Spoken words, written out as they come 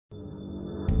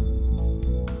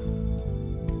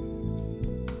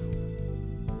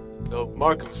So,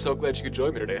 Mark, I'm so glad you could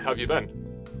join me today. How have you been?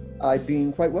 I've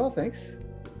been quite well, thanks.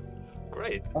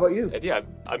 Great. How about you? And yeah,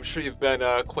 I'm sure you've been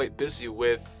quite busy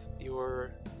with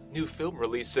your new film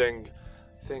releasing,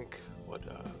 I think,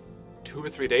 2 or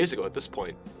 3 days ago at this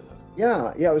point.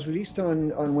 Yeah, it was released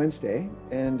on Wednesday,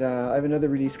 and I have another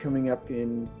release coming up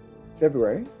in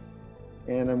February,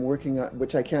 and I'm working on,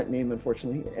 which I can't name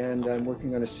unfortunately, and I'm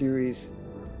working on a series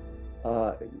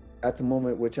uh, at the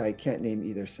moment which I can't name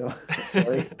either. So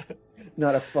sorry, Okay.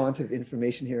 not a font of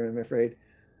information here, I'm afraid.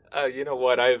 You know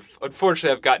what? I've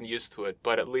gotten used to it,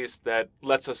 but at least that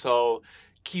lets us all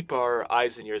keep our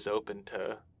eyes and ears open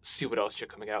to see what else you're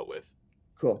coming out with.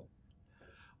 Cool.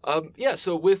 Yeah.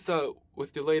 So with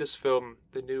your latest film,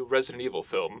 the new Resident Evil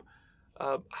film,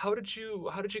 how did you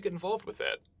get involved with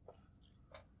that?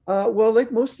 Well,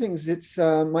 like most things, it's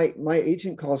my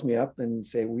agent calls me up and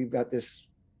say, "We've got this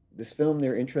film.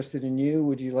 They're interested in you.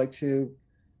 Would you like to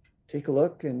take a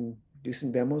look and do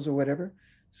some demos or whatever?"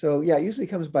 So yeah, it usually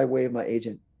comes by way of my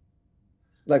agent.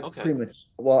 Like Okay. pretty much,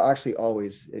 well, actually,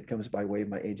 always it comes by way of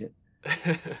my agent.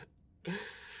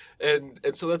 And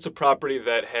so that's a property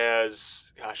that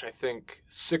has, gosh, I think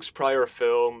 6 prior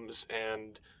films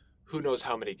and who knows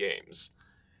how many games.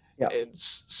 Yeah. And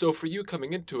so for you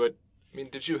coming into it, I mean,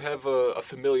 did you have a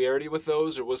familiarity with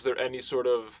those, or was there any sort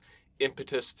of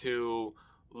impetus to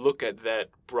look at that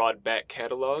broad back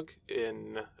catalog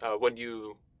in when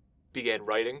you began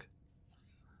writing?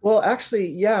 Well, actually,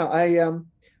 yeah,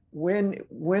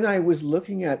 when I was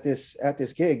looking at this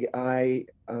gig, I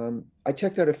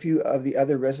checked out a few of the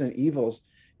other Resident Evils,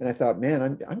 and I thought,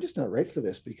 man, I'm just not right for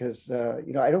this because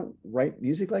I don't write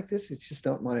music like this. It's just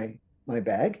not my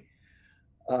bag.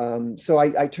 So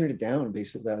I turned it down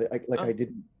basically. I Oh,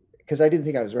 didn't because I didn't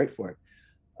think I was right for it.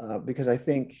 Because I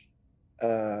think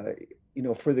uh,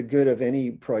 for the good of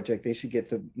any project, they should get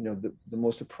the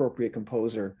most appropriate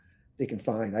composer they can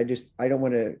find. I don't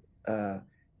want to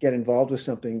get involved with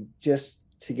something just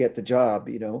to get the job,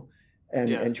 yeah.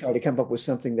 and try to come up with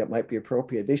something that might be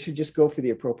appropriate. They should just go for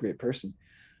the appropriate person.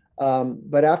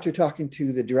 But after talking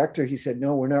to the director, he said,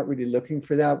 "No, we're not really looking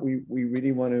for that. We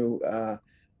really want to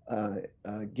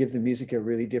give the music a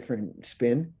really different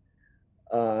spin."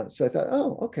 So I thought,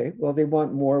 oh, okay. Well, they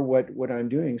want more what I'm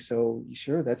doing, so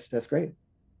sure, that's great.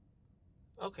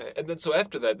 Okay. And then so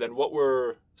after that, then what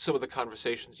were some of the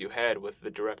conversations you had with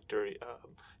the director,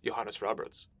 Johannes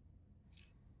Roberts?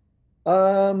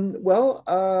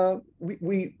 Well,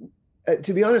 we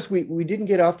to be honest, we didn't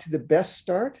get off to the best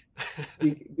start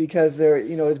because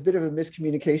it's a bit of a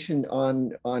miscommunication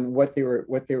on what they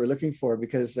were looking for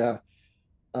because uh,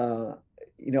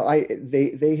 I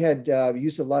they had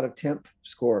used a lot of temp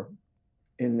score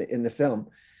in the film.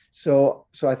 So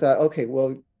I thought, okay,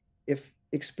 well, if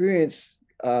experience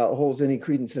holds any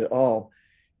credence at all,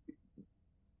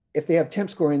 if they have temp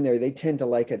score in there, they tend to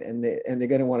like it, and they're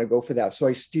going to want to go for that. So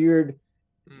I steered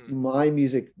Hmm. my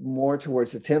music more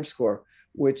towards the temp score,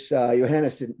 which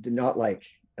Johannes did not like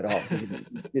at all. He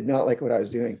did not like what I was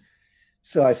doing.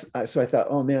 So I thought,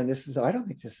 oh man, I don't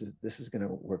think this is going to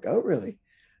work out really.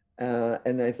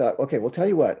 And I thought, okay, well, tell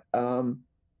you what,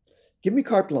 give me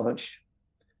carte blanche.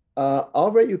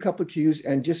 I'll write you a couple of cues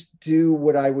and just do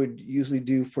what I would usually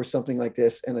do for something like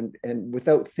this, and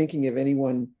without thinking of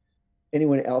anyone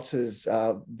else's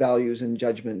values and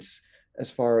judgments as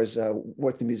far as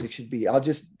what the music should be. I'll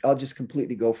just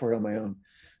completely go for it on my own.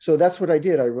 So that's what I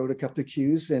did. I wrote a couple of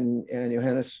cues, and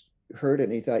Johannes heard it,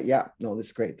 and he thought, yeah, no, this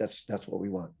is great. That's what we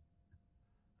want.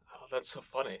 Oh, that's so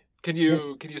funny. Can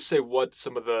Yeah. you say what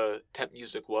some of the temp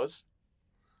music was?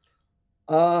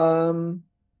 Um,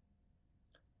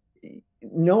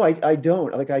 no, I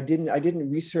don't. Like I didn't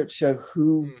research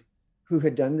who Hmm.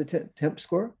 had done the temp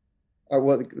score, or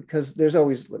well, because there's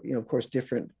always of course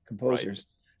different Right. composers.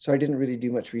 So I didn't really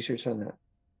do much research on that.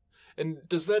 And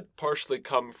does that partially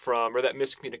come from, or that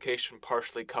miscommunication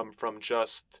partially come from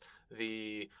just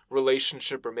the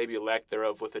relationship or maybe lack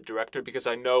thereof with the director? Because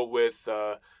I know with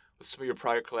some of your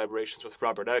prior collaborations with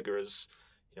Robert Eggers,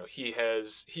 he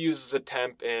uses a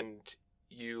temp and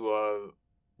you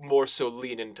more so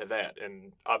lean into that,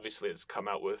 and obviously it's come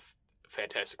out with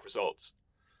fantastic results.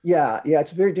 Yeah,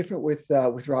 it's very different with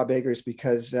Rob Eggers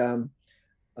because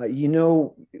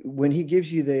when he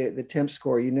gives you the temp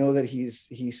score, you know that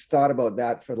he's thought about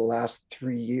that for the last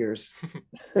 3 years,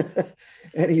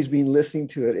 and he's been listening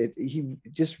to it. He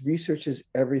just researches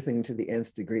everything to the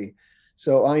nth degree.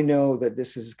 So I know that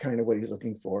this is kind of what he's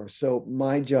looking for. So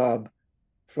my job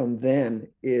from then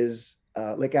is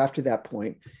like after that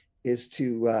point is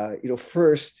to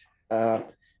first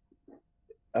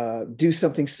do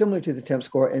something similar to the temp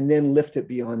score and then lift it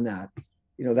beyond that.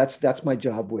 that's my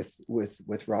job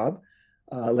with Rob.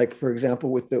 Like for example,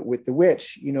 with the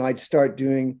Witch, I'd start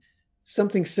doing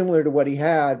something similar to what he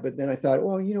had, but then I thought,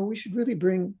 well, we should really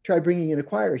try bringing in a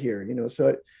choir here. So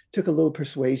it took a little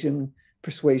persuasion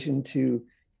to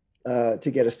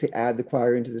get us to add the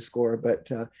choir into the score. But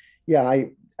yeah,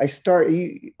 I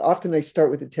often I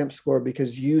start with the temp score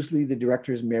because usually the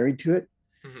director is married to it.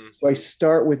 Hmm. So I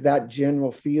start with that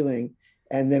general feeling.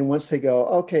 And then once they go,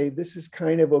 okay, this is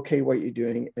kind of okay what you're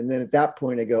doing. And then at that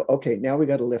point I go, okay, now we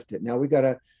got to lift it. Now we got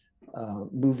to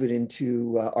move it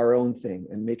into our own thing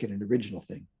and make it an original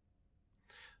thing.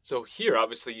 So here,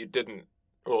 obviously, you didn't.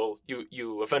 Well,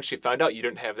 you eventually found out you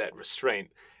didn't have that restraint,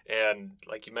 and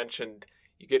like you mentioned,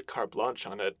 you get carte blanche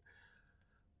on it.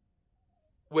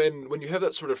 When you have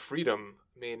that sort of freedom,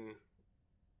 I mean,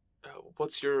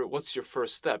 what's your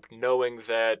first step? Knowing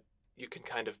that you can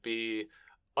kind of be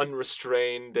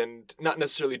unrestrained and not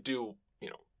necessarily do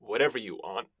whatever you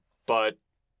want, but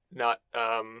not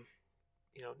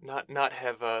not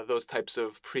have those types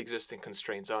of pre-existing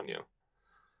constraints on you.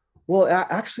 Well,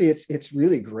 actually, it's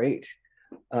really great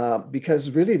because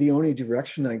really the only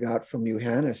direction I got from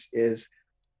Johannes is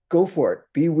go for it,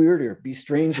 be weirder, be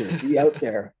stranger, be out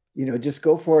there, just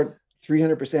go for it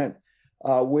 300%,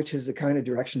 which is the kind of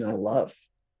direction I love.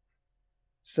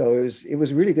 So it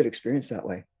was a really good experience that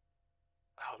way.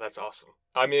 Oh, that's awesome.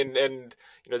 I mean, and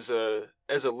as a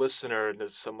listener and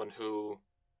as someone who,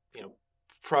 you know,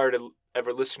 prior to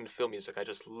ever listening to film music, I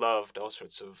just loved all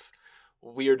sorts of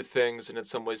weird things, and in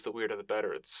some ways, the weirder the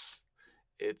better. It's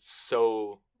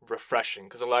so refreshing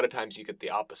because a lot of times you get the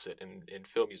opposite in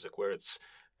film music where it's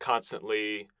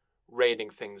constantly reining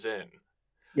things in.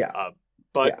 Yeah, Uh,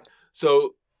 but yeah.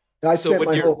 so I so spent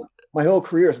when you're my whole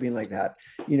career has been like that,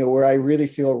 where I really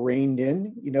feel reined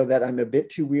in, that I'm a bit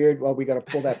too weird. Well, we got to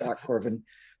pull that back, Korven.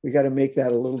 We got to make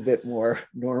that a little bit more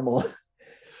normal.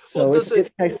 well, So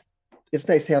it's nice. It's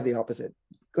nice to have the opposite.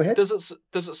 Go ahead. does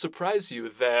it surprise you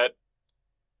that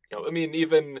I mean,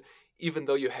 even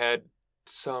though you had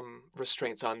some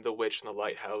restraints on The Witch and The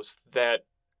Lighthouse, that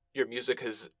your music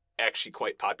is actually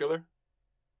quite popular?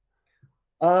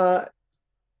 Uh,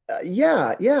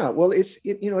 yeah, yeah. Well,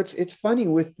 it's funny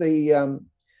with the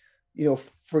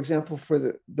for example, for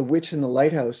the Witch and the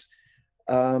Lighthouse.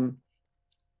 Um,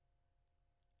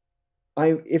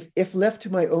 if left to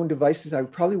my own devices, I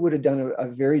probably would have done a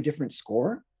very different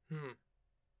score.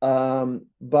 Hmm.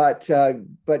 But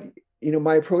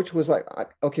my approach was like,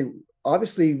 okay,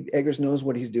 obviously Eggers knows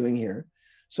what he's doing here,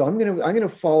 so I'm gonna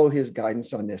follow his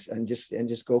guidance on this and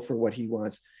just go for what he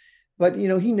wants. But he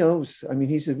knows. I mean,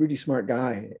 he's a really smart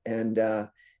guy, and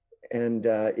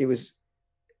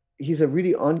he's a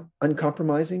really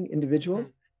uncompromising Hmm. individual,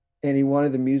 and he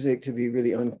wanted the music to be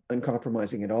really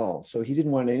uncompromising at all. So he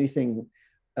didn't want anything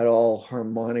at all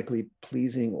harmonically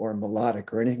pleasing or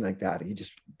melodic or anything like that. He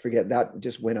just forget that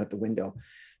just went out the window.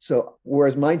 So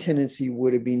whereas my tendency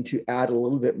would have been to add a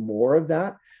little bit more of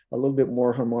that, a little bit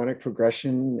more harmonic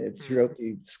progression Hmm. throughout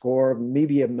the score,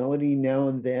 maybe a melody now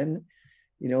and then,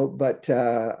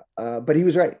 but he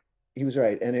was right. He was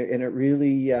right, and it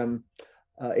really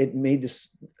it made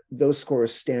those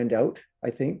scores stand out. I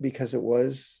think because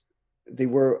they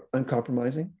were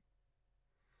uncompromising.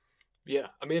 Yeah,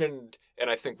 I mean, and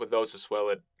I think with those as well,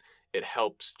 it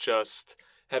helps just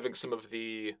having some of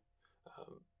the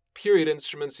period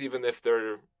instruments, even if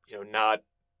they're not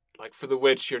like for the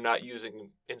Witch, you're not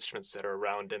using instruments that are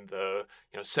around in the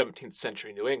 17th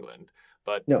century New England,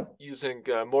 but No, using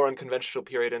more unconventional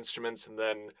period instruments, and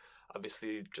then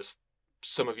obviously just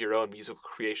some of your own musical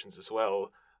creations as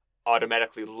well,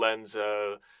 automatically lends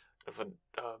a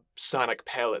sonic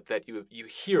palette that you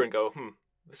hear and go,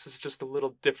 this is just a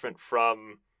little different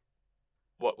from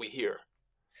what we hear.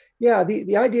 yeah.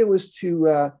 The idea was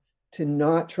to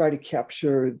not try to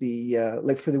capture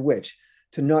like for the Witch,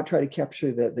 to not try to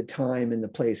capture the time and the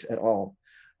place at all.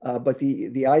 But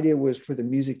the idea was for the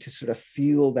music to sort of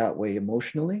feel that way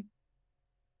emotionally,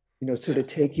 sort Yeah. of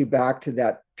take you back to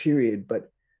that period,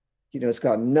 but it's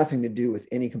got nothing to do with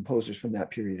any composers from that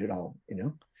period at all.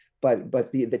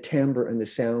 But the timbre and the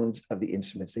sounds of the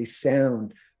instruments, they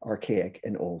sound archaic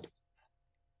and old.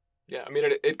 Yeah, I mean,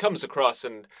 it comes across,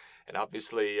 and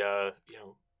obviously,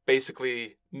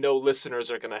 basically, no listeners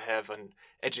are going to have an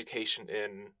education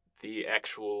in the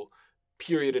actual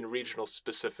period and regional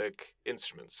specific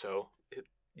instruments, so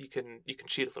you can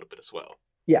cheat a little bit as well.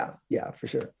 Yeah, yeah, for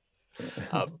sure.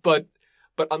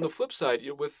 But on the flip side,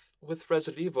 with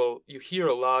Resident Evil, you hear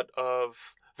a lot of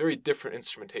very different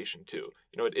instrumentation too.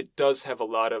 It does have a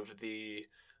lot of the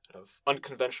of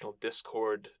unconventional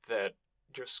discord that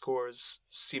your scores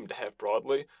seem to have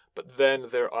broadly, but then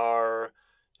there are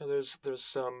There's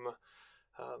some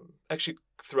actually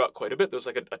throughout quite a bit. There's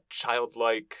like a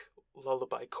childlike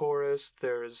lullaby chorus.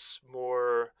 There's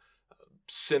more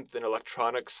synth and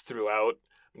electronics throughout.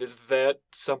 Is that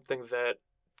something that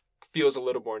feels a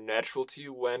little more natural to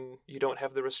you when you don't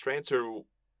have the restraints, or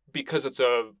because it's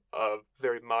a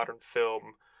very modern film,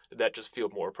 did that just feel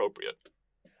more appropriate?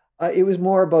 It was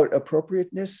more about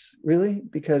appropriateness, really,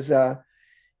 because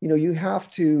you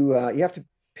have to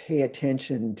pay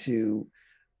attention to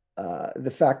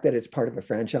the fact that it's part of a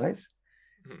franchise.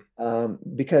 Hmm.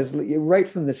 Because right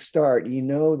from the start, you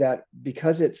know that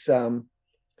because it's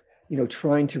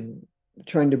trying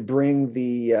to bring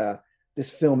the this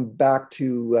film back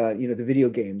to the video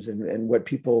games and what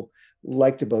people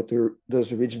liked about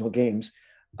those original games.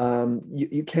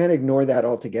 You can't ignore that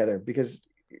altogether because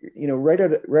right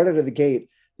out of the gate,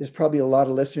 there's probably a lot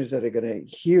of listeners that are going to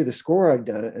hear the score I've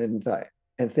done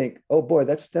and think, oh boy,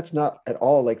 that's not at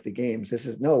all like the games. This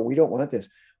is no, we don't want this.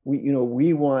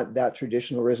 We want that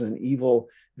traditional Resident Evil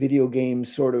video game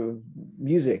sort of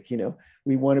music.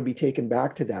 We want to be taken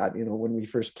back to that. When we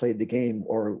first played the game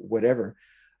or whatever.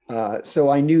 So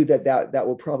I knew that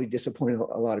will probably disappoint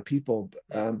a lot of people.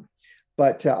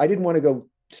 But I didn't want to go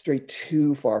straight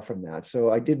too far from that. So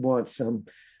I did want some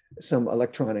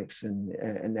electronics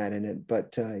and that in it.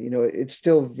 But it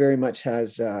still very much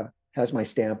has my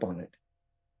stamp on it.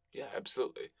 Yeah,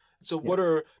 absolutely. So what Yes.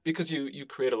 are, because you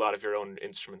create a lot of your own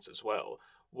instruments as well,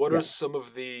 what are Yeah. some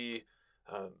of the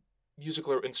uh,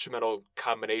 musical or instrumental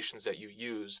combinations that you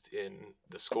used in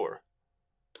the score?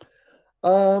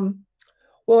 Um,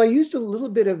 well, I used a little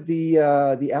bit of the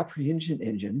Apprehension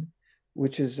Engine,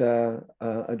 which is a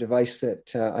device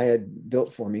that I had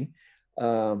built for me,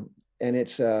 and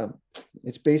it's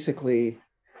basically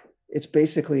it's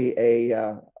basically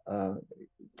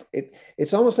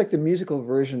it's almost like the musical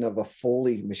version of a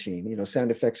Foley machine,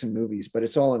 sound effects in movies, but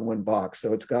it's all in one box.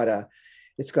 So it's got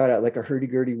like a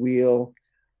hurdy-gurdy wheel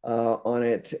on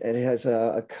it, and it has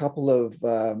a couple of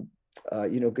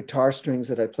guitar strings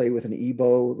that I play with an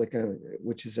ebow,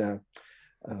 which is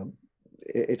um,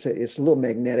 it's a little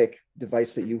magnetic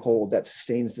device that you hold that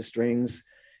sustains the strings,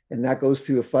 and that goes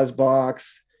through a fuzz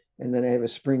box. And then I have a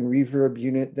spring reverb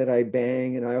unit that I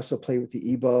bang, and I also play with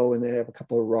the ebow, and then I have a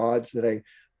couple of rods that I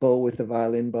bow with the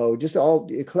violin bow. Just all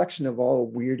a collection of all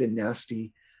weird and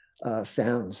nasty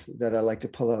sounds that I like to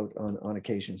pull out on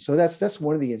occasion. So that's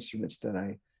one of the instruments that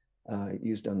I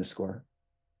used on the score.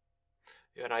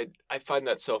 Yeah, and I find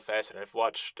that so fascinating.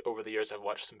 Over the years, I've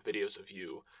watched some videos of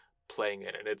you playing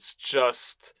it, and it's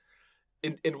just,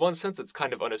 in one sense, it's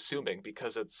kind of unassuming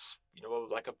because it's,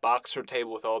 like a boxer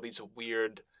table with all these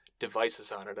weird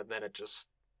devices on it, and then it just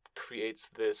creates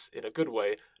this, in a good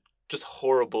way, just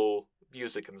horrible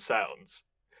music and sounds.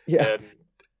 Yeah.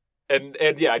 And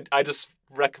and yeah, I just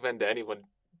recommend to anyone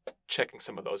checking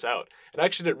some of those out. And I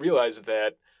actually didn't realize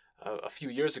that a few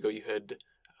years ago you had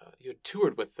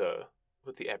toured with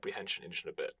the Apprehension Engine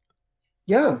a bit.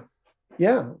 Yeah.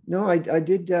 Yeah. No, I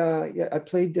did. Yeah, I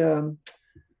played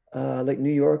like New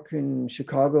York and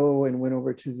Chicago and went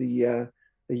over to the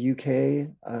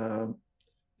UK.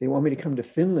 They want me to come to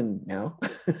Finland now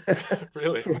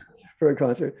Really? for, for a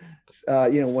concert.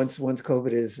 Once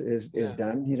COVID is Yeah.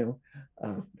 done, no,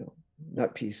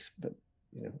 not peace, but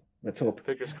let's Yeah. hope.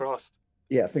 Fingers crossed.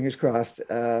 Yeah, fingers crossed.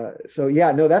 So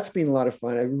yeah, no, that's been a lot of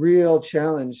fun. A real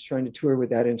challenge trying to tour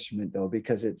with that instrument though,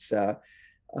 because it's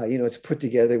put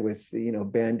together with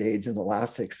band-aids and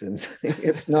elastics, and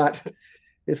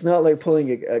it's not like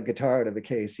pulling a guitar out of a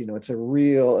case. It's a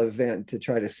real event to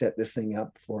try to set this thing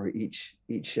up for each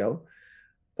show.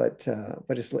 But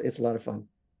it's a lot of fun.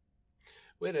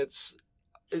 When it,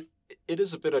 it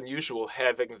is a bit unusual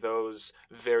having those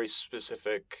very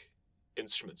specific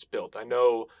instruments built. I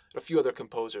know a few other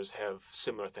composers have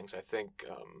similar things. I think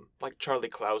like Charlie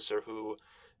Clouser, who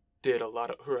did a lot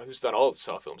of who's done all the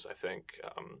Saw films. I think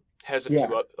has a Yeah,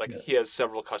 few like yeah, he has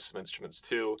several custom instruments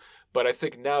too. But I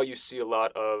think now you see a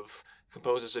lot of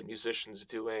composers and musicians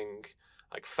doing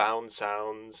like found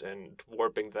sounds and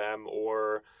warping them,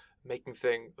 or making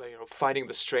finding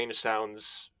the strange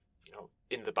sounds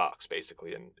in the box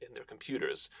basically in their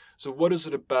computers. So what is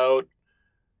it about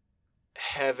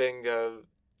having a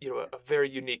very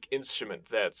unique instrument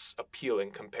that's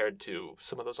appealing compared to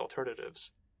some of those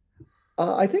alternatives?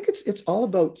 I think it's all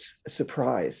about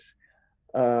surprise.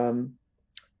 Um,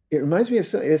 it reminds me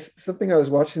of it's something I was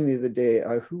watching the other day.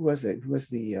 Who was it? Who was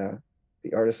the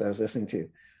artist I was listening to?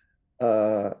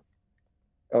 Uh,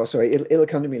 oh, sorry, it'll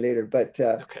come to me later.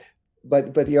 Okay.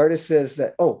 But the artist says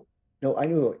that. Oh no, I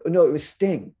knew. No, it was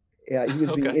Sting. Yeah, he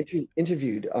was being Okay.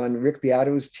 interviewed on Rick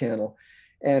Beato's channel,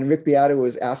 And Rick Beato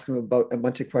was asking him about a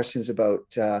bunch of questions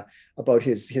about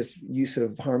his use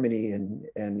of harmony and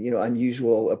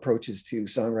unusual approaches to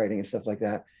songwriting and stuff like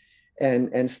that.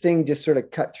 And Sting just sort of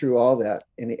cut through all that,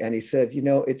 and he said,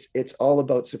 it's all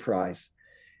about surprise.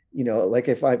 Like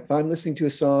if I'm listening to a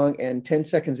song and 10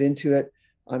 seconds into it,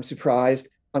 I'm surprised,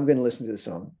 I'm going to listen to the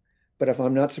song. But if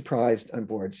I'm not surprised, I'm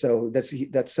bored. So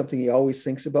that's something he always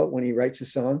thinks about when he writes a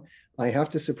song. I have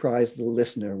to surprise the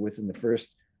listener within the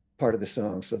first part of the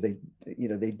song, so they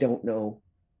don't know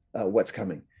what's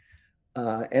coming.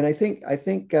 And I think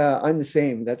I'm the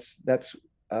same. That's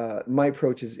my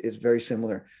approach is very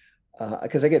similar,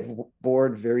 because I get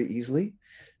bored very easily.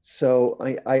 So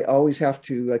I always have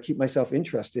to keep myself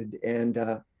interested. And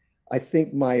I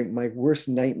think my worst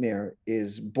nightmare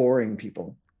is boring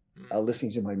people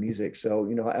listening to my music. So,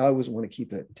 I always want to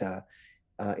keep it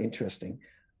interesting.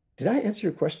 Did I answer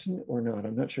your question or not?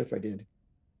 I'm not sure if I did.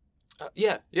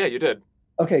 Yeah, you did.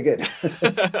 Okay, good.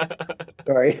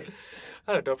 Sorry.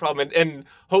 Oh, no problem. And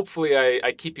hopefully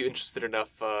I keep you interested enough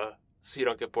so you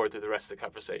don't get bored through the rest of the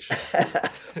conversation.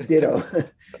 Ditto.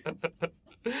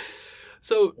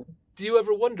 So, do you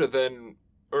ever wonder then,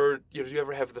 or do you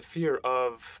ever have the fear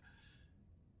of,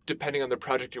 depending on the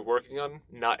project you're working on,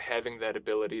 not having that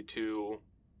ability to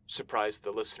surprise the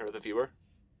listener or the viewer?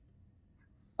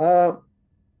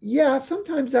 Yeah,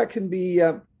 sometimes that can be.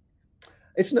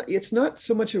 It's not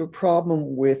so much of a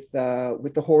problem with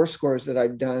the horror scores that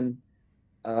I've done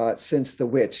since The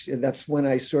Witch. And that's when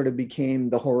I sort of became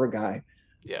the horror guy.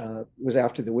 Yeah. Was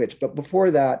after The Witch, but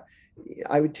before that,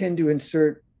 I would tend to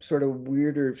insert sort of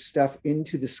weirder stuff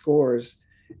into the scores,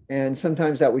 and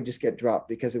sometimes that would just get dropped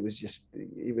because it was just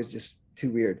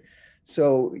too weird.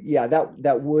 So yeah,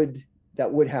 that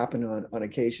would happen on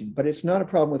occasion, but it's not a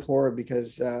problem with horror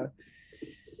because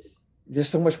there's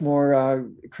so much more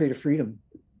creative freedom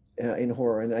in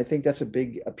horror, and I think that's a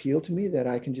big appeal to me, that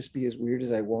I can just be as weird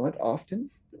as I want often.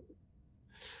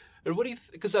 And what do you?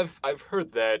 Because I've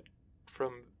heard that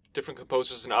from different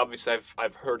composers, and obviously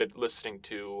I've heard it listening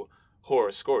to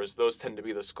horror scores. Those tend to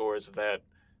be the scores that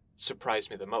surprise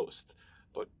me the most.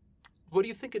 But what do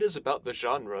you think it is about the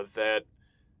genre that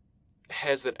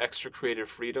has that extra creative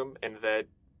freedom and that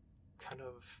kind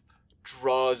of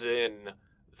draws in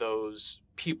those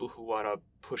people who want to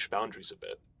push boundaries a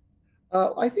bit?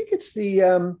 I think it's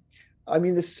I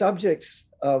mean, the subjects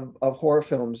of horror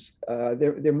films,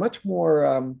 they're much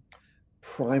more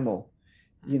primal,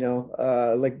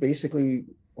 like basically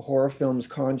horror films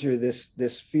conjure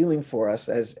this feeling for us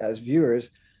as viewers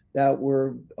that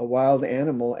we're a wild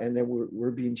animal and that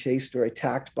we're being chased or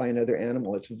attacked by another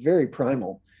animal. It's very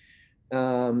primal,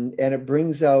 and it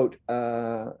brings out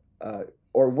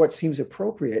or what seems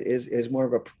appropriate is more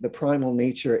of the primal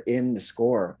nature in the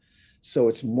score. So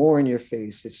it's more in your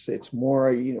face. It's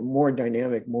more more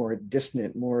dynamic, more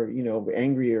dissonant, more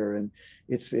angrier, and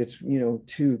it's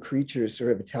two creatures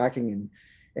sort of attacking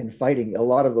and fighting. A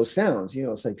lot of those sounds,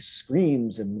 it's like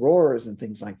screams and roars and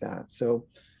things like that. So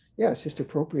yeah, it's just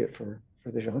appropriate for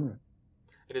the genre.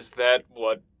 And is that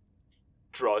what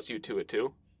draws you to it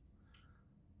too?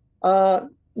 Uh,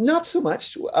 Not so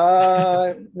much.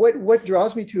 What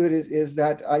draws me to it is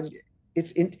that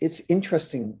it's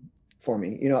interesting for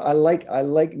me. I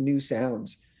like new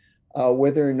sounds,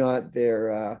 whether or not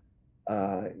they're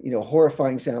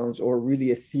horrifying sounds or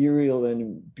really ethereal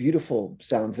and beautiful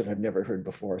sounds that I've never heard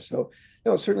before. So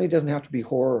no, it certainly doesn't have to be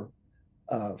horror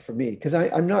for me, because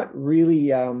I'm not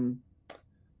really.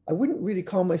 I wouldn't really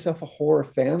call myself a horror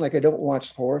fan. Like, I don't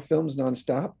watch horror films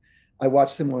nonstop. I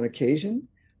watch them on occasion,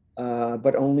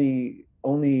 but only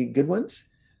good ones.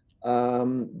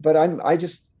 But I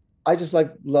just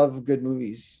like love good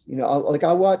movies.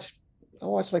 I'll watch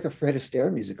like a Fred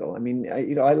Astaire musical. I mean,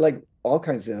 I like all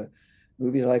kinds of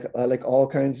movies. I like all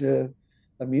kinds of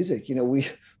music.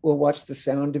 We'll watch The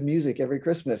Sound of Music every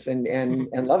Christmas and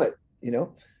love it.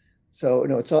 So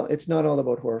no, it's not all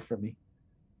about horror for me.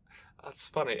 That's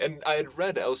funny. And I had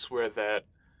read elsewhere that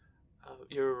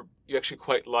you actually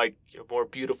quite like more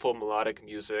beautiful melodic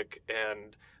music,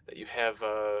 and that you have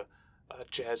a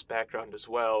jazz background as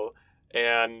well.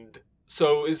 And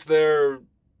so, is there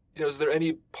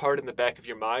any part in the back of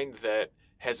your mind that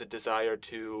has a desire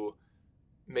to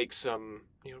make some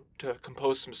to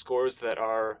compose some scores that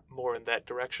are more in that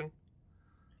direction?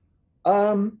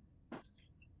 Um,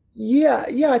 yeah,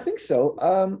 I think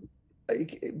so.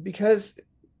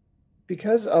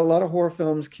 Because a lot of horror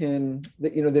films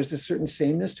there's a certain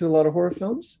sameness to a lot of horror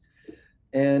films,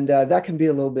 and that can be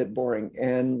a little bit boring.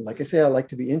 And like I say, I like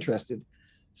to be interested.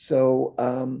 So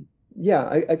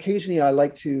yeah, occasionally I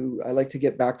like to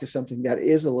get back to something that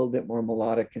is a little bit more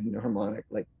melodic and harmonic,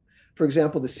 like For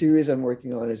example, the series I'm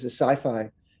working on is a sci-fi Hmm.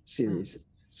 series.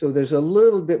 So there's a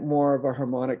little bit more of a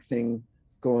harmonic thing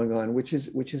going on, which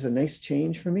is a nice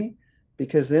change for me,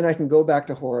 because then I can go back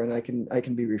to horror and I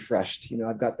can be refreshed.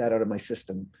 I've got that out of my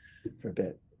system for a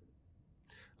bit.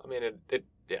 I mean,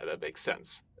 yeah, that makes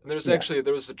sense. And Yeah.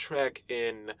 there was a track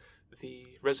in the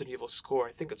Resident Evil score,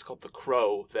 I think it's called The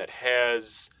Crow, that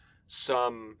has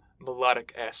some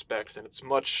melodic aspects, and it's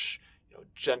much,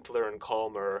 gentler and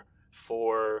calmer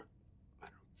for, I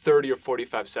don't know, 30 or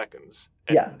 45 seconds.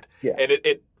 Yeah. Yeah. And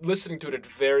it listening to it, it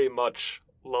very much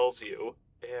lulls you,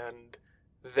 and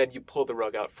then you pull the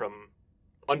rug out from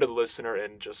under the listener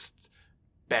and just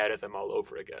batter them all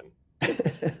over again.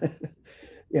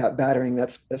 Yeah, battering,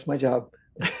 that's my job.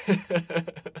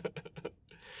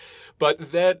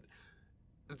 But that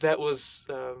was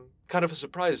kind of a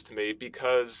surprise to me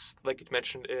because, like you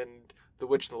mentioned in The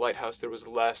Witch and The Lighthouse, there was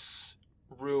less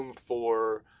room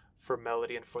for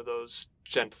melody and for those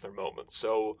gentler moments.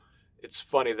 So it's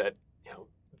funny that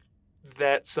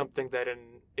that's something that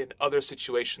in other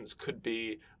situations could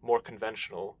be more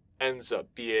conventional ends up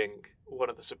being one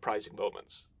of the surprising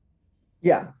moments.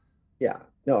 Yeah. Yeah.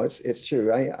 No, it's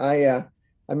true. I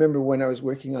remember when I was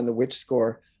working on the Witch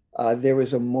score, there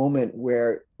was a moment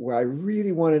where I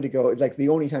really wanted to go, like the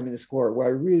only time in the score where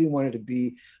I really wanted to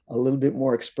be a little bit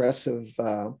more expressive,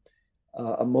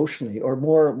 emotionally, or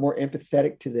more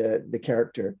empathetic to the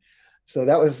character. So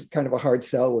that was kind of a hard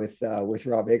sell with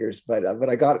Rob Eggers, but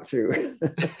I got it through.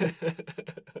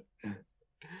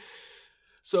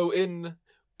 So in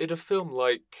a film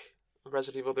like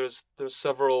Resident Evil, there's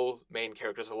several main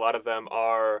characters. A lot of them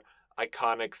are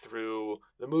iconic through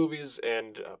the movies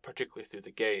and particularly through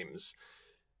the games.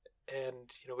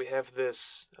 And we have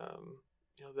this,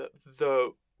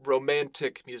 the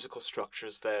romantic musical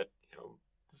structures that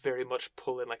very much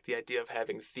pull in like the idea of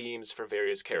having themes for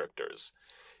various characters.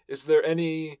 Is there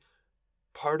any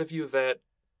part of you that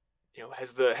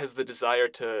has the desire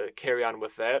to carry on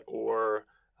with that, or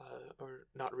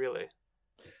not really?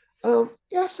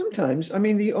 Yeah, sometimes. I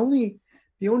mean, the only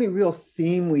real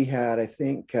theme we had, I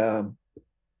think, in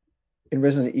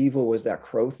Resident Evil was that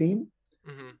crow theme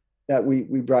Hmm. that we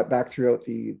brought back throughout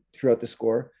the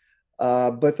score.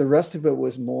 But the rest of it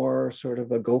was more sort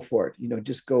of a go for it,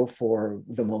 just go for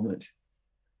the moment.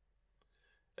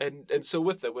 And so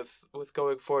with that, with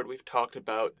going forward, we've talked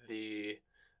about the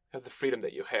freedom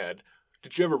that you had.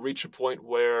 Did you ever reach a point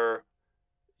where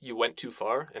you went too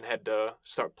far and had to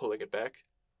start pulling it back?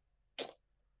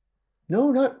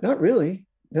 No, not really.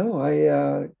 No,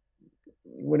 I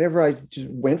whenever I just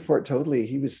went for it totally,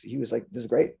 he was like, "This is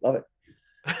great, love it."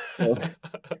 So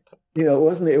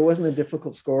it wasn't a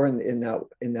difficult score in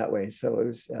that way. So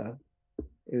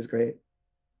it was great.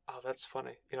 Oh, that's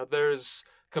funny. There's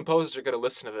composers are going to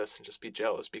listen to this and just be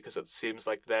jealous because it seems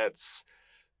like that's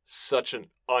such an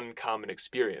uncommon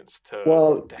experience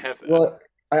Well, to have that. well,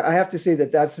 I have to say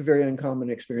that that's a very uncommon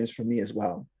experience for me as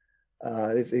well.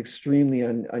 It's extremely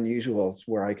unusual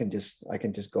where I can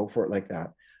just go for it like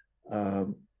that.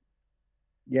 Um,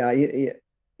 yeah,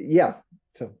 yeah.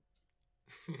 So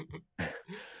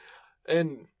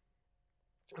And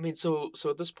I mean, so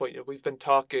at this point, we've been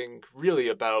talking really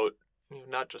about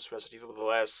not just Resident Evil, the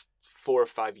last 4 or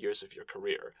 5 years of your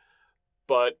career,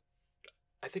 but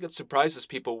I think it surprises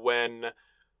people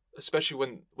especially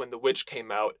when The Witch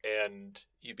came out and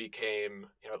you became,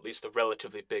 at least a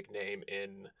relatively big name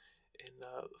in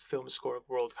film score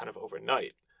world kind of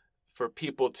overnight, for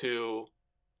people to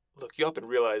look you up and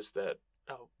realize that,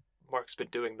 oh, Mark's been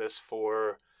doing this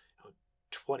for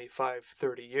 25,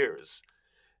 30 years.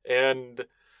 And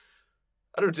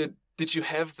I don't know, did you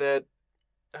have uh,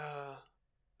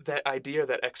 that idea,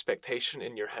 that expectation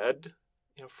in your head,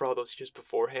 for all those years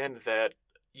beforehand, that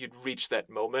you'd reach that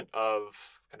moment of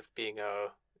kind of being a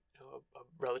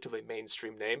relatively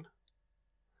mainstream name?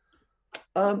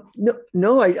 no,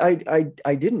 no,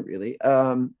 I didn't really,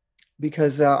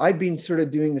 because I'd been sort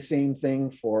of doing the same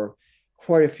thing for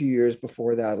quite a few years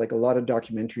before that, like a lot of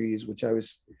documentaries, which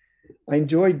I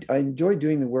enjoyed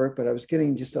doing the work, but I was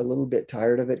getting just a little bit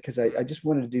tired of it because I just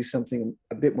wanted to do something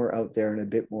a bit more out there and a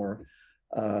bit more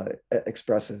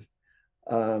expressive.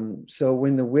 So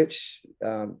when The Witch,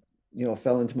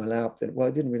 fell into my lap, that well,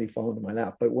 it didn't really fall into my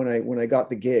lap, but when I got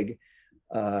the gig,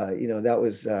 that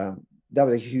was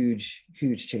a huge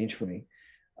huge change for me.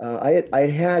 I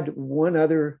had one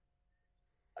other,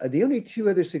 the only two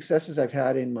other successes I've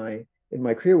had in my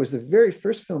career was the very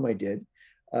first film I did,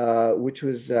 which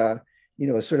was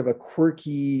sort of a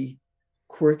quirky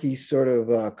sort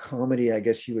of comedy, I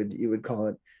guess you would call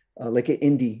it, like an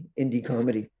indie Mm-hmm.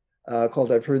 comedy,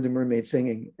 called "I've Heard the Mermaid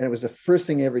Singing," and it was the first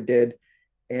thing I ever did,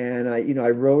 and I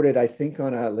wrote it, I think,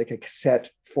 on a cassette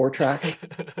 4-track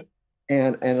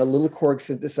and a little Korg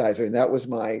synthesizer, and that was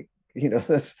my,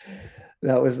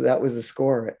 that was the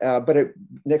score. But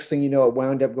next thing you know, it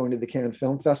wound up going to the Cannes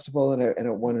Film Festival, and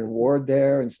it won an award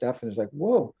there and stuff. And it's like,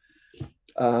 whoa.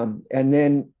 And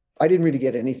then I didn't really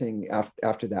get anything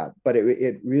after that, but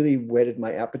it really whetted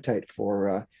my appetite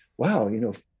for wow,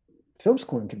 film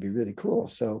scoring can be really cool.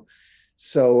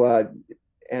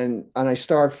 And I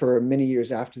starred for many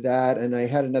years after that, and I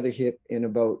had another hit in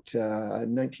about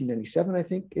 1997, I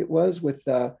think it was, with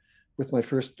my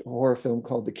first horror film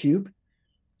called The Cube,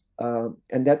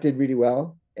 and that did really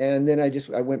well. And then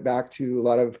I went back to a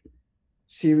lot of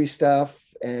series stuff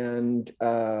and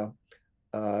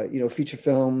feature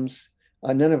films.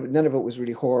 None of it was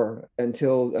really horror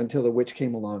until The Witch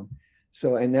came along.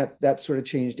 So, and that sort of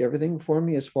changed everything for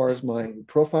me as far as my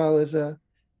profile as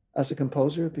a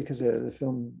composer, because the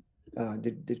film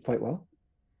did quite well.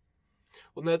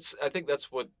 Well, I think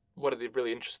that's one of the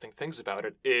really interesting things about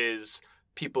it is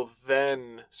people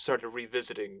then started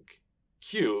revisiting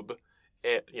Cube,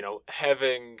 and,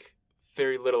 having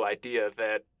very little idea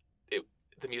that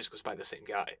the music was by the same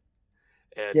guy.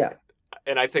 And Yeah.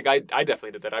 And I think I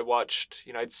definitely did that. I watched,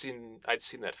 I'd seen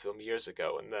that film years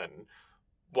ago, and then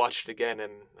watched it again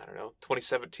in, I don't know,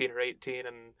 2017 or 18,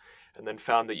 and then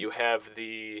found that you have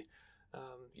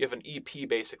an EP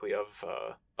basically of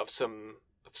some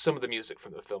of the music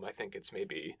from the film. I think it's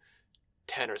maybe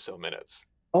 10 or so minutes.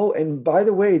 Oh, and by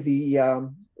the way,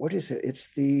 what is it? It's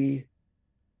the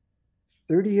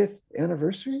 30th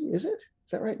anniversary, is it?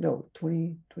 Is that right? No,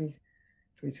 25th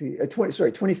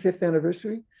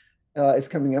anniversary is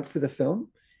coming up for the film,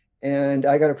 and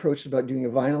I got approached about doing a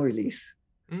vinyl release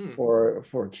for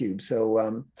Cube.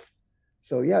 So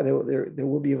yeah, there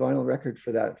will be a vinyl record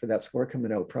for that score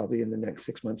coming out probably in the next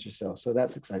 6 months or so. So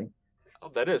that's exciting.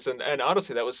 Oh, that is, and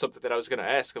honestly, that was something that I was going to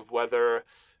ask, of whether,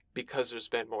 because there's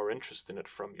been more interest in it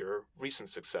from your recent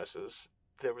successes,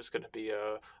 there was going to be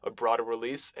a broader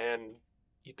release, and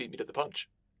you beat me to the punch.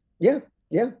 Yeah.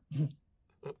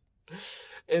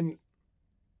 And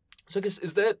so I guess,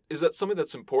 is that something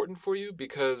that's important for you?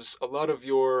 Because a lot of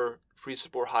your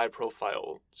recent, more high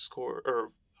profile score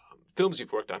or films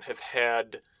you've worked on have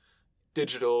had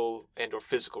digital and or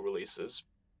physical releases,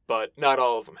 but not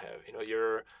all of them have.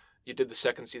 You did the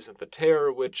second season of The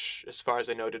Terror, which, as far as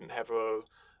I know, didn't have a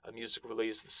music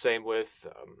release. The same with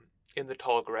In the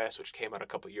Tall Grass, which came out a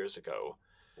couple years ago.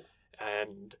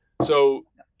 And so,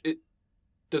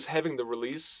 does having the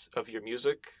release of your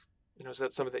music, is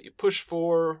that something that you push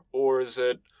for, or is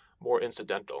it more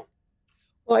incidental?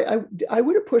 Well, I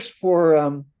would have pushed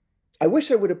for. I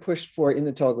wish I would have pushed for In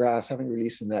the Tall Grass, having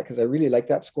released in that, because I really like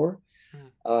that score.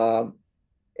 And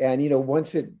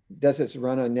once it does its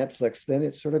run on Netflix, then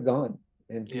it's sort of gone,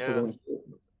 and people don't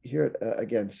hear it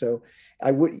again. So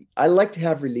I like to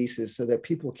have releases so that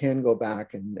people can go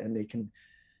back and they can,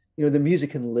 the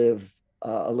music can live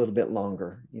a little bit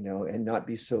longer, and not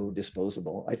be so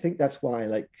disposable. I think that's why I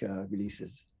like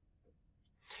releases.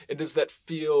 And does that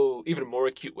feel even more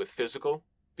acute with physical?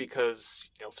 Because,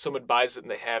 if someone buys it and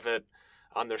they have it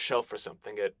on their shelf or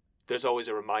something, there's always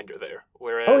a reminder there.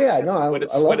 Whereas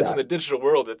when it's in the digital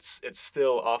world, it's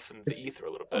still off in the ether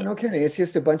a little bit. No kidding. It's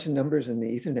just a bunch of numbers in the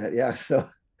Ethernet. Yeah. So.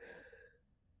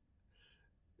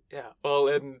 Yeah. Well,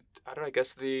 and I don't know, I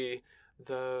guess the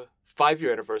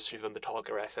 5-year anniversary of In the Tall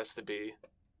Grass has to be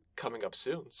coming up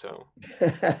soon. So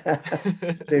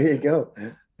there you go.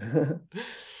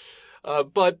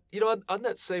 But on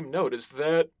that same note, is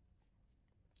that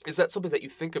something that you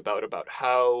think about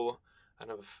how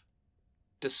kind of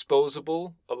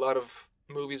disposable a lot of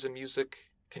movies and music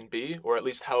can be, or at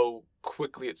least how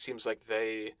quickly it seems like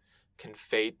they can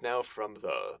fade now from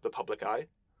the public eye?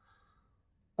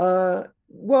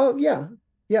 Well, yeah.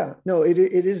 No, it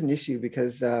is an issue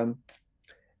because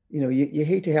you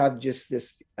hate to have just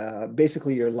this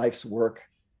basically your life's work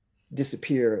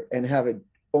disappear and have it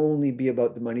only be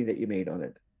about the money that you made on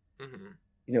it.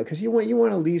 Because you want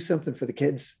to leave something for the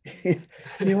kids.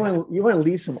 you want to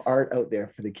leave some art out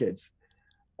there for the kids.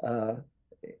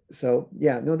 So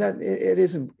yeah, no, that it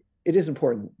is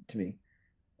important to me.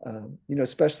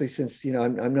 Especially since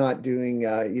I'm not doing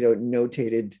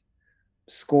notated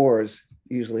scores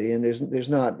usually, and there's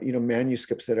not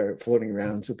manuscripts that are floating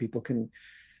around so people can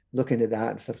look into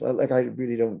that and stuff. Like, I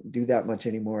really don't do that much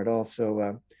anymore at all.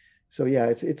 So yeah,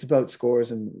 it's about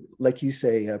scores, and like you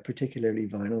say, particularly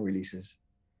vinyl releases.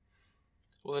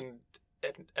 Well, and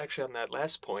actually on that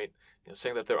last point,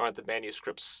 saying that there aren't the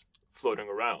manuscripts floating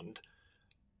around,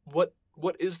 what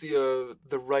is the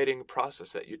writing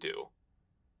process that you do?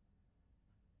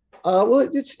 Well,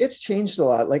 it's changed a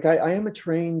lot. Like I am a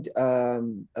trained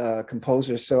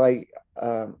composer, so I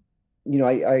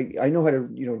know how to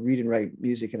read and write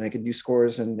music, and I can do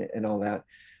scores and all that.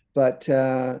 But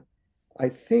I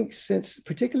think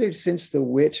particularly since The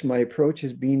Witch, my approach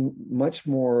has been much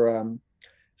more,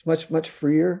 it's much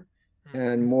freer Hmm.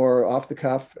 and more off the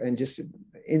cuff and just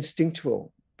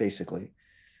instinctual, basically.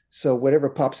 So whatever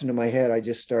pops into my head, I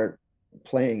just start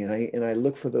playing, and I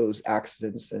look for those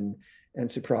accidents and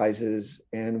surprises.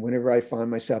 And whenever I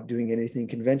find myself doing anything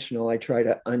conventional, I try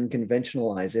to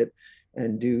unconventionalize it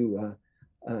and do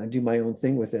my own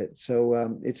thing with it.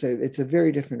 So it's a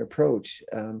very different approach.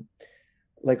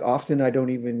 Like often I don't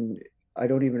even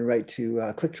write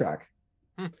to click track.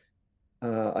 Hmm.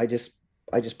 I just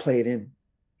play it in,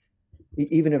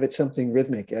 even if it's something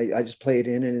rhythmic. I just play it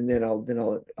in, and then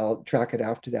I'll track it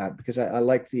after that, because I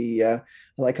like I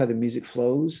like how the music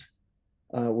flows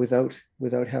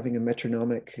without having a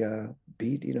metronomic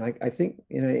beat. I think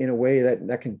in a way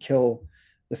that can kill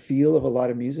the feel of a lot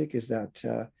of music, is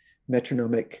that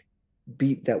metronomic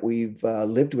beat that we've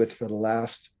lived with for the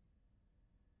last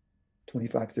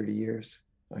 25, 30 years,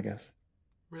 I guess.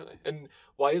 Really? And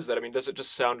why is that? I mean, does it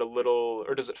just sound a little,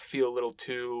 or does it feel a little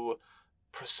too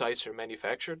precise or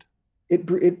manufactured? It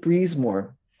breathes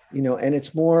more, and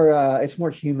it's more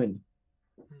human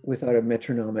Hmm. without a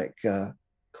metronomic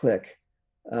click.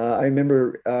 I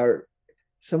remember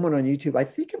someone on YouTube. I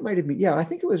think it might have been, yeah, I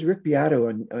think it was Rick Beato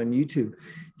on YouTube.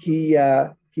 He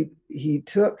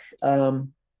took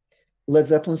Led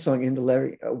Zeppelin song into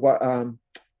Levy,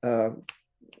 uh,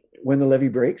 When the Levee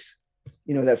Breaks.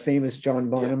 That famous John Yeah.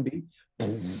 Bonham beat,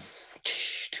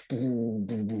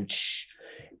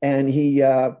 and he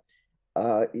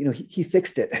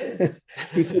fixed it.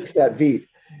 He fixed that beat,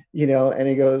 and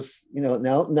he goes,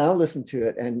 now listen to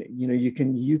it, and you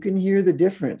can hear the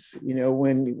difference,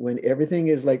 when everything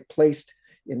is like placed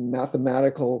in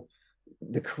mathematical,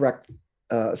 the correct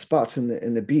spots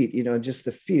in the beat, just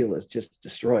the feel is just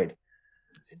destroyed.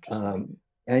 Interesting.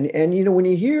 And when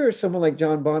you hear someone like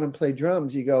John Bonham play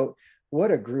drums, you go, what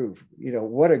a groove,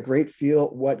 what a great feel,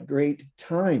 what great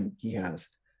time he has.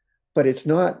 But it's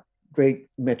not great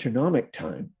metronomic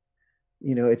time.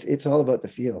 It's all about the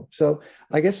feel. So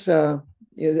I guess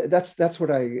that's what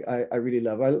I really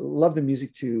love. I love the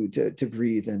music to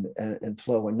breathe and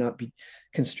flow, and not be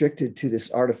constricted to this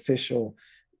artificial,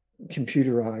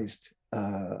 computerized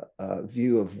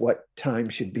view of what time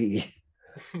should be.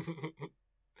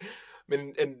 I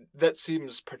mean, and that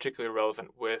seems particularly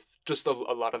relevant with just a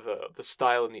lot of the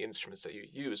style and the instruments that you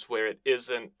use, where it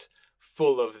isn't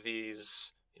full of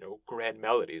these, grand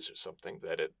melodies or something.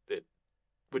 That it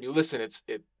when you listen,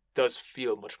 it does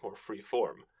feel much more free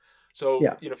form. So,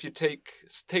 Yeah. if you take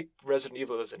Resident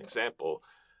Evil as an example,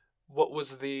 what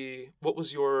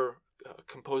was your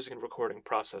composing and recording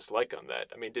process like on that?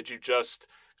 I mean, did you just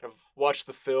kind of watch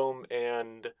the film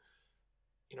and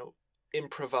you know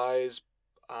improvise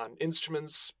on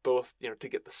instruments, both to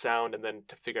get the sound and then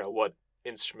to figure out what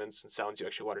instruments and sounds you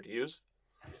actually wanted to use?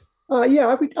 Yeah,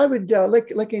 I would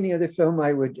like any other film,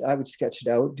 I would sketch it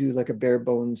out, do like a bare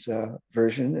bones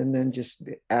version, and then just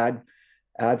add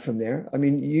from there. I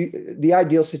mean, the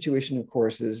ideal situation, of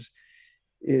course, is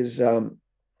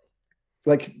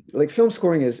like film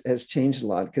scoring has changed a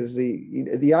lot, because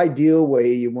the ideal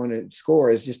way you want to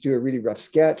score is just do a really rough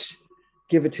sketch,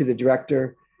 give it to the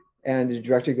director, and the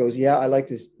director goes, yeah, I like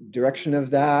this direction of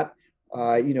that.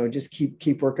 Just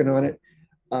keep working on it.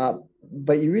 Uh,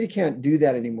 but you really can't do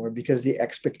that anymore, because the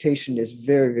expectation is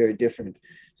very, very different.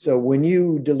 So when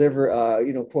you deliver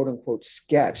quote unquote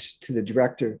sketch to the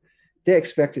director, they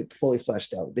expect it fully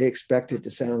fleshed out. They expect it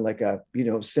to sound like a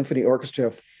symphony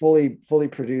orchestra, fully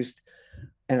produced.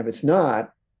 And if it's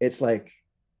not, it's like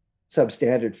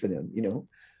substandard for them.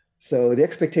 So the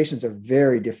expectations are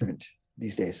very different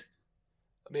these days.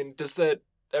 I mean, does that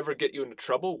ever get you into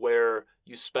trouble where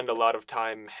you spend a lot of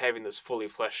time having this fully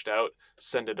fleshed out,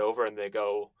 send it over, and they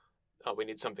go, "Oh, we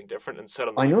need something different," and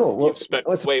suddenly I know. you've Well, spent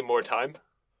it's way more time?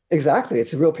 exactly.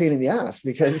 It's a real pain in the ass,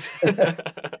 because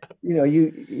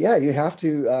you have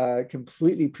to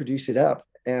completely produce it up,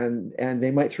 and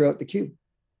they might throw out the cue.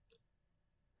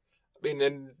 I mean,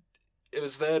 and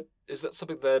is that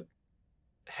something that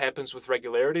happens with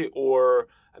regularity, or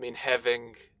I mean,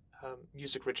 having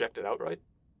music rejected outright?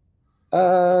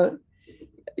 Uh,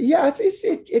 yeah,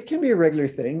 it can be a regular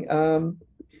thing.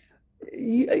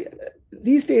 You,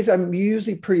 these days I'm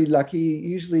usually pretty lucky.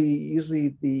 Usually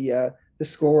the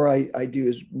score I do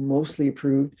is mostly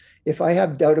approved. If I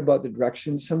have doubt about the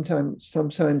direction,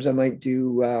 sometimes I might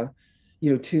do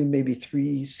two, maybe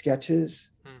three sketches,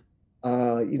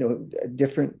 Hmm.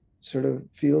 different. sort of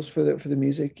feels for the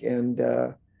music. And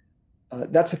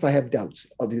that's if I have doubts,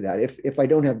 I'll do that. If I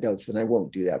don't have doubts, then I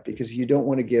won't do that, because you don't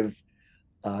want to give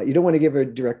a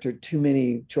director too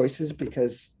many choices,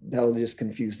 because that'll just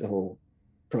confuse the whole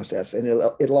process, and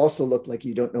it'll also look like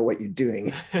you don't know what you're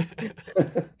doing.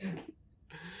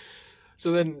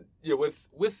 So then,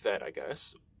 with that, I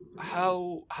guess,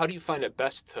 how do you find it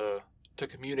best to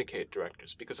communicate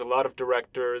directors? Because a lot of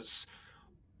directors,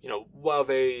 while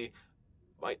they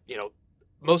might,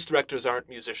 most directors aren't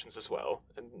musicians as well,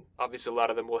 and obviously a lot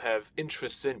of them will have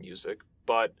interests in music,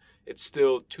 but it's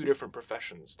still two different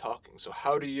professions talking. So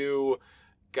how do you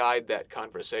guide that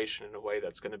conversation in a way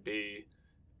that's going to be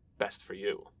best for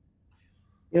you?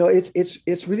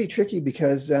 It's really tricky,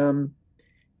 because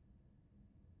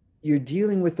you're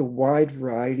dealing with a wide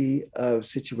variety of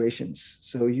situations.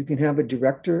 So you can have a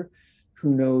director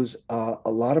who knows a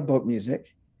lot about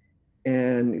music,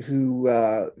 and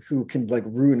who can like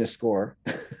ruin a score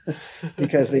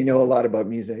because they know a lot about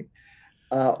music,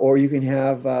 or you can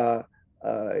have a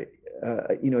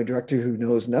director who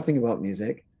knows nothing about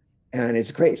music, and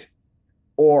it's great,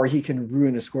 or he can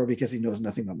ruin a score because he knows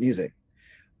nothing about music,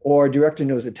 or a director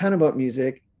knows a ton about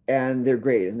music and they're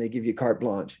great and they give you carte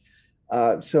blanche.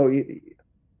 So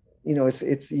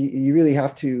it's you really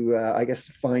have to I guess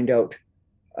find out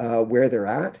where they're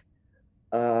at.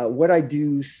 What I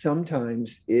do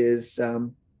sometimes is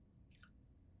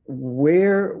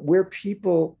where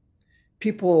people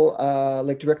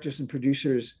like directors and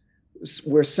producers,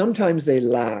 where sometimes they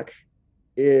lack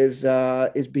is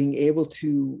being able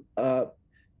to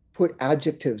put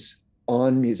adjectives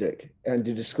on music and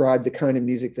to describe the kind of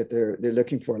music that they're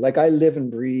looking for. Like, I live and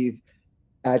breathe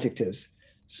adjectives.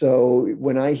 So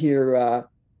when I hear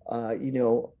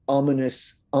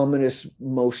ominous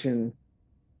motion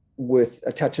with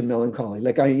a touch of melancholy,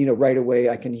 like right away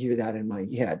I can hear that in my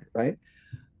head, right?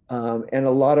 And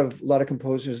a lot of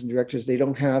composers and directors, they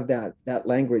don't have that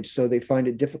language, so they find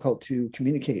it difficult to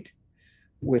communicate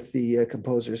with the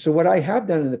composer. So what I have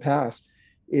done in the past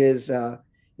is,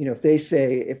 if they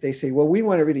say, well, we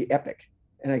want it really epic,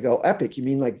 and I go, epic, you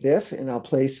mean like this? And I'll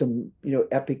play some,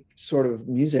 epic sort of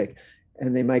music,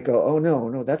 and they might go, oh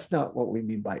no, that's not what we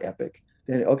mean by epic.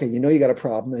 Then okay, you got a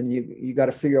problem, and you got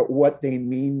to figure out what they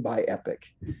mean by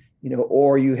epic,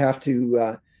 or you have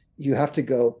to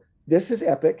go, this is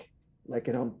epic, like,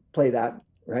 and I'll play that,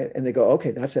 right? And they go,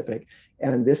 okay, that's epic.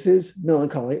 And this is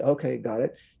melancholy. Okay, got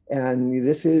it. And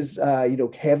this is,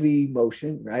 heavy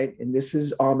motion, right? And this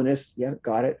is ominous. Yeah,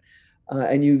 got it.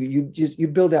 And you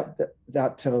build up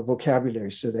that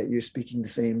vocabulary so that you're speaking the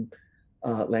same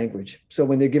language. So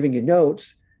when they're giving you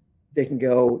notes, they can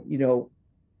go,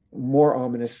 more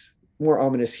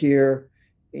ominous here,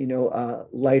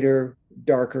 lighter,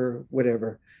 darker,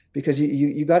 whatever, because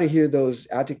you got to hear those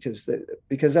adjectives,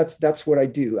 because that's what I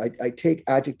do. I take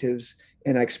adjectives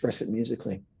and I express it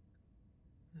musically.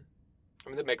 I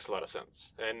mean, that makes a lot of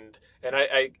sense, and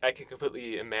I can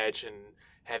completely imagine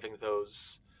having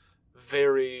those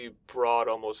very broad,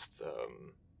 almost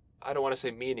I don't want to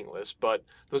say meaningless, but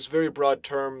those very broad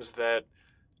terms that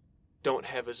don't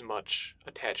have as much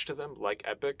attached to them, like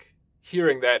epic.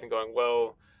 Hearing that and going,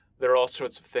 well, there are all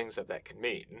sorts of things that can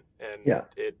mean, and Yeah,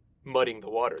 it muddying the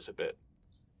waters a bit.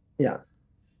 yeah.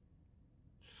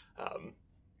 Um,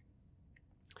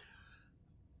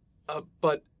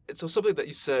 but so something that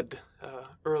you said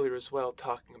earlier as well,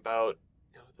 talking about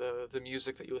the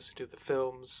music that you listen to, the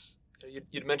films.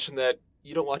 You'd mentioned that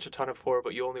you don't watch a ton of horror,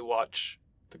 but you only watch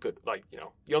the good, like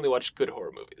you only watch good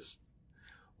horror movies.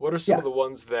 What are some Yeah. of the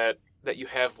ones that you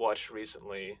have watched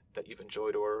recently that you've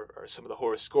enjoyed, or some of the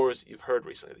horror scores that you've heard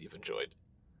recently that you've enjoyed?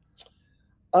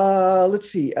 Let's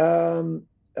see.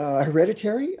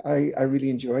 Hereditary, I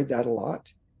really enjoyed that a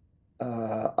lot.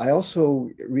 I also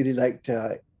really liked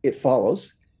It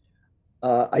Follows.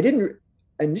 I didn't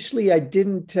initially. I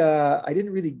didn't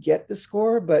really get the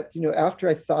score, but after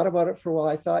I thought about it for a while,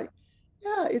 I thought,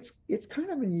 yeah, it's kind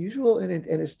of unusual, and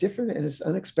it's different and it's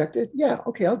unexpected. Yeah,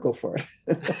 okay, I'll go for it.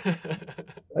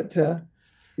 But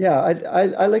yeah,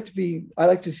 I like to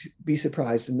be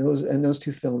surprised, and those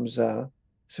two films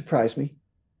surprised me.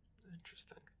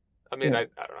 Interesting. I mean, Yeah,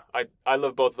 I don't know. I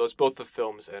love both of those, both the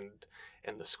films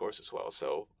and the scores as well.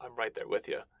 So I'm right there with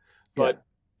you. yeah. But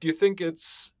do you think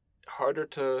it's harder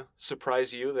to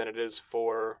surprise you than it is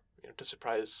for to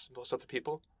surprise most other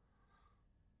people?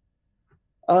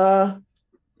 Uh,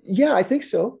 yeah, I think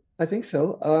so. I think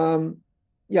so.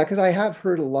 Yeah, because I have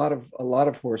heard a lot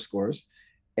of horror scores,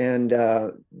 and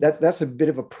that's a bit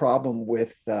of a problem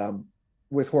with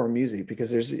horror music,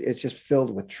 because it's just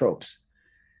filled with tropes.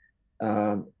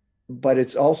 Um, but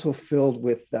it's also filled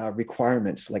with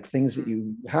requirements, like things that Mm.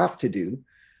 you have to do,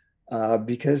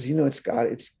 because it's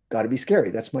got to be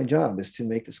scary. That's my job, is to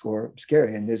make the score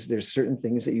scary. And there's certain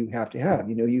things that you have to have.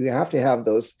 You have to have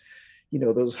those,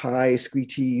 those high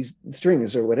screechy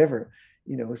strings or whatever.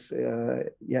 Yeah,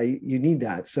 you need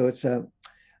that. So it's a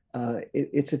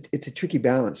tricky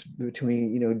balance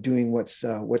between doing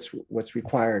what's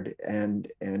required, and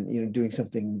doing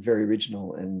something very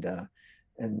original and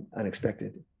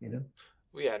unexpected.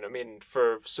 Well, yeah, and I mean,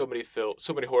 for so many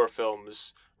horror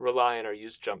films rely on or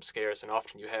use jump scares, and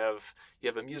often you have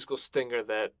a musical stinger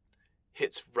that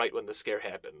hits right when the scare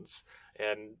happens,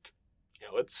 and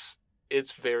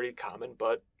it's very common,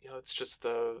 but it's just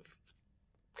a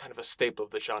kind of a staple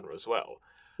of the genre as well.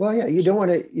 Well, yeah, you don't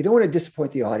want to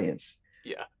disappoint the audience.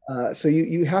 Yeah. So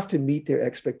you have to meet their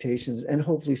expectations and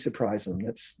hopefully surprise them.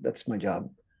 That's my job.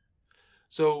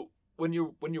 So when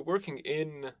you're working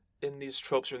in these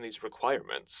tropes or in these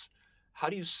requirements, how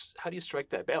do you strike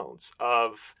that balance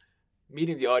of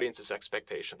meeting the audience's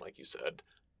expectation, like you said,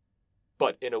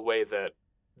 but in a way that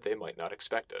they might not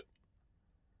expect it?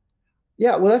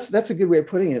 Yeah, well, that's a good way of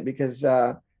putting it, because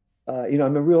I'm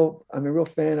a real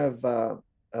fan of uh,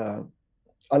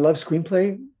 I love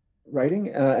screenplay writing,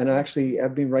 and I actually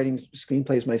have been writing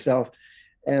screenplays myself,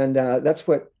 and that's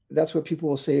what people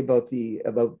will say about the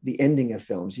ending of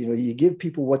films. You give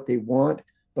people what they want,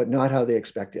 but not how they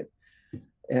expect it,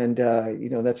 and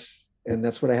that's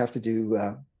what I have to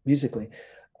do musically.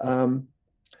 Um,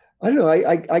 I don't know.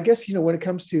 I guess when it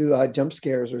comes to jump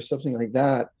scares or something like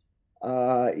that,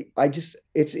 I just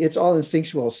it's all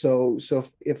instinctual. So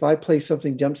if I play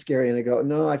something jump scary and I go,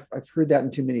 no, I've heard that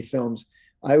in too many films,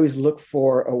 I always look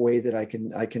for a way that I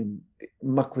can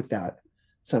muck with that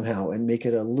somehow and make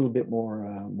it a little bit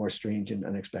more strange and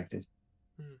unexpected.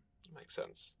 Hmm, makes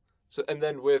sense. So, and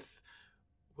then with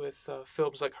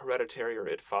films like Hereditary or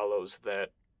It Follows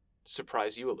that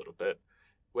surprise you a little bit,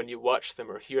 when you watch them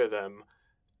or hear them,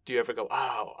 do you ever go,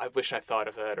 "Oh, I wish I thought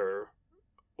of that," or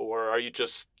are you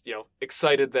just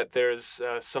excited that there's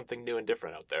something new and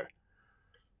different out there?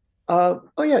 Oh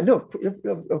yeah, no,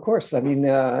 of course. I mean,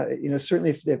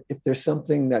 certainly if there's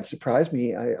something that surprised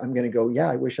me, I'm going to go, yeah,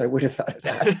 I wish I would have thought of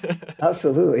that.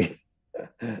 Absolutely.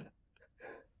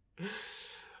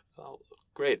 Oh,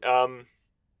 great. You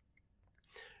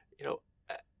know,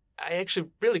 I I actually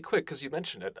really quick because you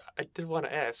mentioned it, I did want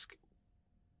to ask,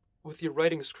 with your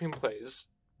writing screenplays,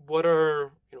 what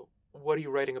are you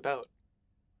writing about?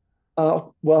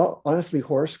 Well, honestly,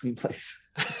 horror screenplays.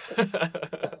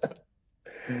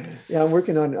 Yeah, I'm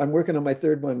working on my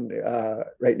third one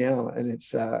right now, and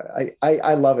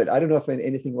I love it. I don't know if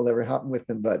anything will ever happen with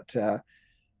them, but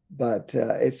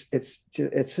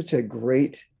it's such a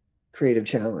great creative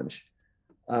challenge,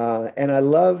 and I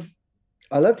love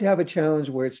to have a challenge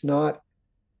where it's not,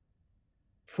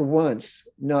 for once,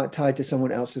 not tied to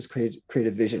someone else's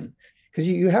creative vision, because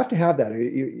you have to have that, or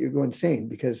you go insane.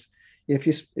 Because if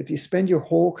you spend your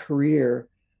whole career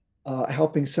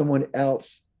helping someone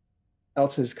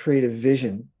else's creative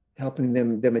vision, helping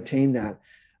them attain that,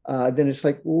 then it's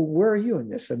like, well, where are you in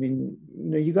this? I mean,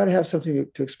 you got to have something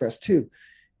to express too.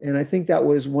 And I think that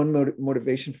was one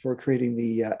motivation for creating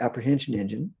the Apprehension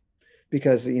Engine,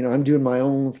 because I'm doing my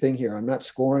own thing here. I'm not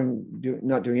scoring,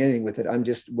 not doing anything with it. I'm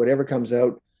just, whatever comes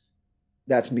out,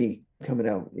 that's me coming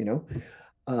out.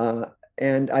 Uh,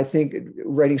 and I think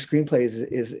writing screenplays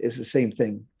is the same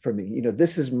thing for me.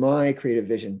 This is my creative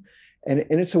vision, and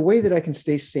it's a way that I can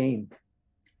stay sane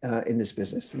in this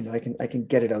business. I can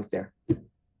get it out there.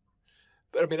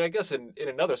 But I mean, I guess in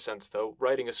another sense, though,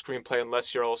 writing a screenplay,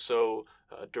 unless you're also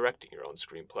directing your own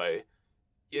screenplay,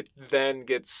 it then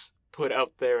gets put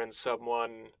out there and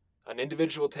an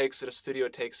individual takes it, a studio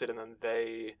takes it, and then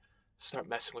they start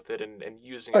messing with it and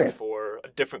using Oh it yeah, for a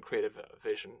different creative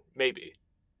vision, maybe.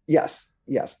 yes,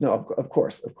 yes, no, of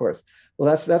course, of course.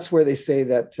 Well, that's where they say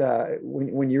that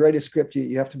when you write a script,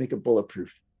 you have to make it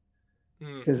bulletproof,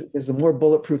 Mm, because the more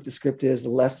bulletproof the script is, the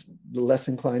less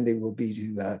inclined they will be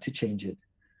to change it.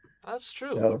 that's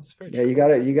true. So That's very yeah, you true.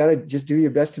 gotta you gotta just do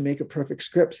your best to make a perfect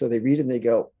script, so they read it and they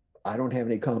go, I don't have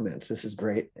any comments. This is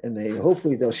great, and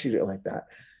hopefully they'll shoot it like that.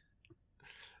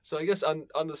 So I guess on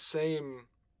the same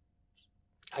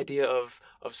idea of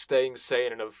staying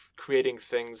sane and of creating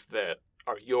things that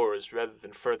are yours rather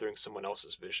than furthering someone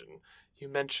else's vision. You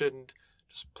mentioned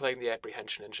just playing the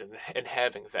apprehension engine and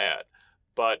having that,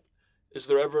 but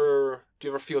do you ever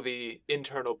feel the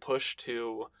internal push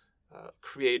to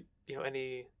create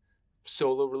any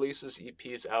solo releases,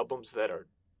 EPs, albums that are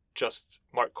just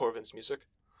Mark Korven's music?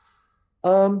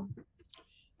 Um,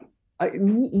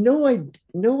 no,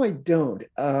 I don't.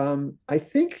 I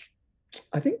think.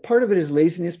 I think part of it is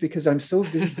laziness because I'm so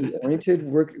visually oriented,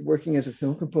 working as a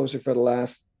film composer for the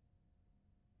last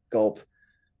gulp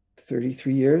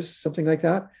 33 years, something like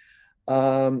that.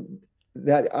 Um,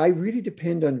 that I really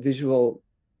depend on visual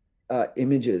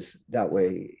images that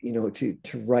way,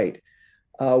 to write.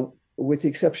 Uh, with the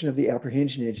exception of the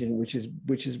Apprehension Engine, which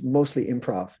is mostly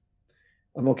improv.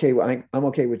 I'm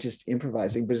okay with just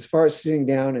improvising, but as far as sitting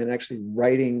down and actually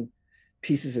writing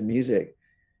pieces of music,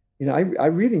 I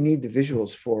really need the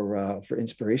visuals for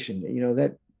inspiration.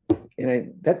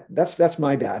 That's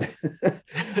my bad.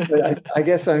 But I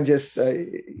guess I'm just I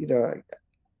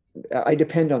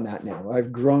depend on that now.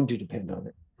 I've grown to depend on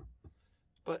it.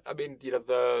 But I mean,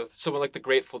 the someone like the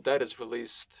Grateful Dead has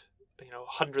released,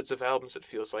 hundreds of albums. It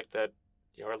feels like that,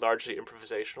 are largely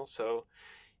improvisational. So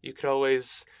you could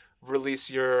always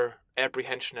release your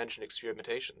apprehension engine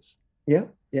experimentations. Yeah,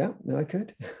 yeah, no, I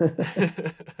could.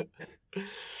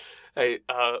 Hey,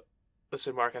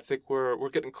 listen, Mark. I think we're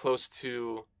getting close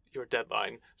to your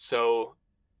deadline. So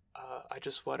I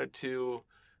just wanted to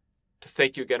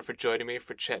thank you again for joining me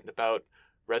for chatting about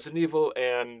Resident Evil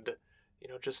and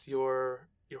just your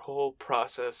whole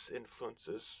process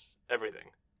influences everything.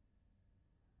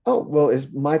 Oh, well, it's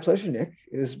my pleasure, Nick.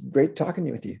 It was great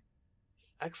talking with you.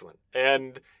 Excellent.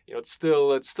 And it's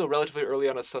still relatively early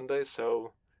on a Sunday,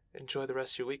 so enjoy the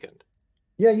rest of your weekend.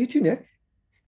 Yeah, you too, Nick.